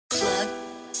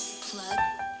Where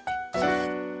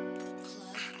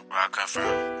I come from,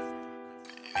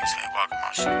 niggas can't walk in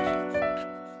my shit.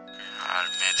 I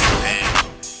done been to the bed,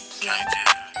 can't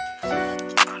just.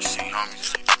 I see homies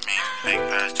sleeping me, make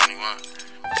past 21.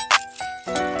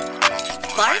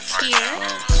 Bart's here.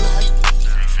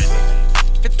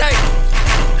 350.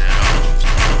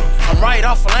 I'm right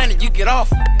off of landing, you get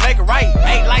off, make it right.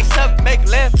 8 lights up, make it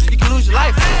left, you can lose your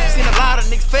life. Seen a lot of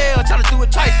niggas fail, tryna do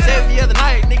it twice. Every other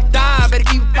night, nigga dying, better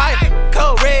keep it piping.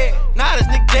 Code red, now this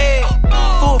nigga dead.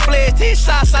 Full-fledged, 10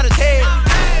 shots out his head.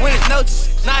 When it's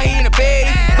notice, now he in the bed.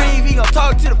 If he breathe, he gon'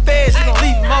 talk to the feds, he gon'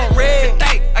 leave him on red.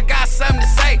 I got something to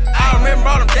say, I remember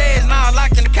all them days, now I'm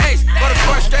locked in the case. Go to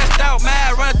court stressed out,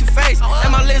 mad, run through face.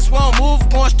 And my list won't move,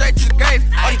 going straight to the grave.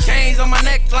 All these chains on my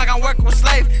neck, like I'm working with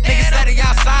slaves. Niggas steady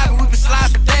outside, but we been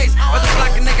sliding for days. But the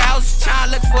block a nigga house,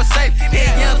 tryna look for a safe. Hit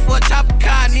young for a chopper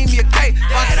car, need me a cake.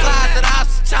 Fuck slide to the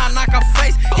house, tryna knock off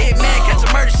face. Hit man, catch a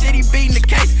murder shit, he beating the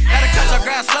case. Gotta cut your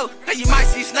grass slow, cause you might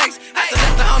see snakes. Had to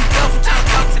let the homie go for tryna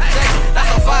talk to the jakes. That's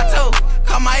on 5-2.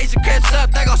 Call my agent crips up,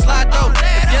 they gon' slide through.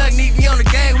 If young need me on the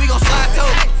game, we gon' slide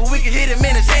too. For we can hit him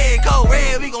in his head, cold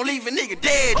red, we gon' leave a nigga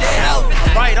dead out.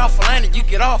 Right off of landing, you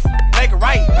get off, make it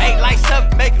right. 8 lights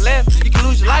up, make it left, you can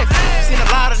lose your life. Seen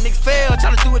a lot of niggas fail,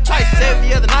 tryna do it twice.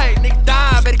 Every other night, nigga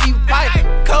dying, better keep it piping.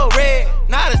 Code red,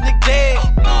 now this nigga dead.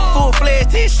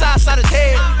 Full-fledged, 10 shots out his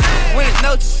head. When it's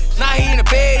notice, now he in the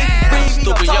bed. If he breathe, he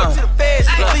gon' talk to the feds,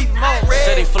 he gon' leave him on red.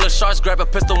 City full of sharks, grab a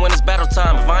pistol when it's battle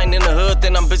time. If I ain't in the hood,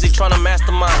 then I'm busy trying to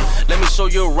mastermind. Let me show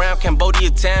you around Cambodia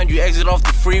town. You exit off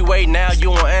the freeway, now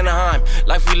you on Anaheim.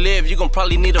 Life we live, you gon'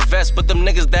 probably need a vest. But them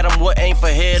niggas that I'm with ain't for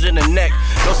head in the neck.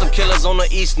 Know some killers on the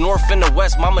east, north, and the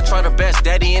west. Mama try the best,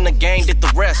 daddy in the gang did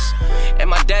the rest. And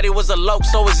my daddy was a loc,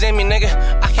 so it's in me, nigga.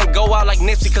 I can't go out like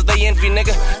Nipsey, cause they envy,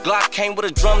 nigga. Glock came with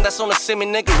a drum that's on the semi,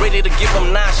 nigga. Ready to give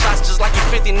him 9 shots just like you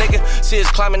 50, nigga. See us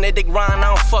climbing, they dig Ryan,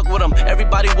 I don't fuck with them.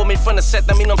 Everybody with me from the set,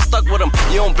 that mean I'm stuck with them.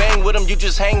 You don't bang with them, you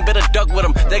just hang, better duck with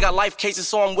them. They got life cases,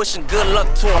 so I'm wishing good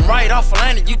luck to them. Right off of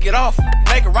landing, you get off,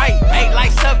 make it right. 8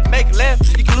 lights up, make it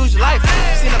left, you can lose your life.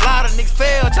 Seen a lot of niggas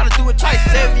fail, tryna do it twice.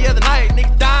 Every other night,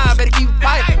 nigga dying, better keep it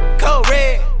piping.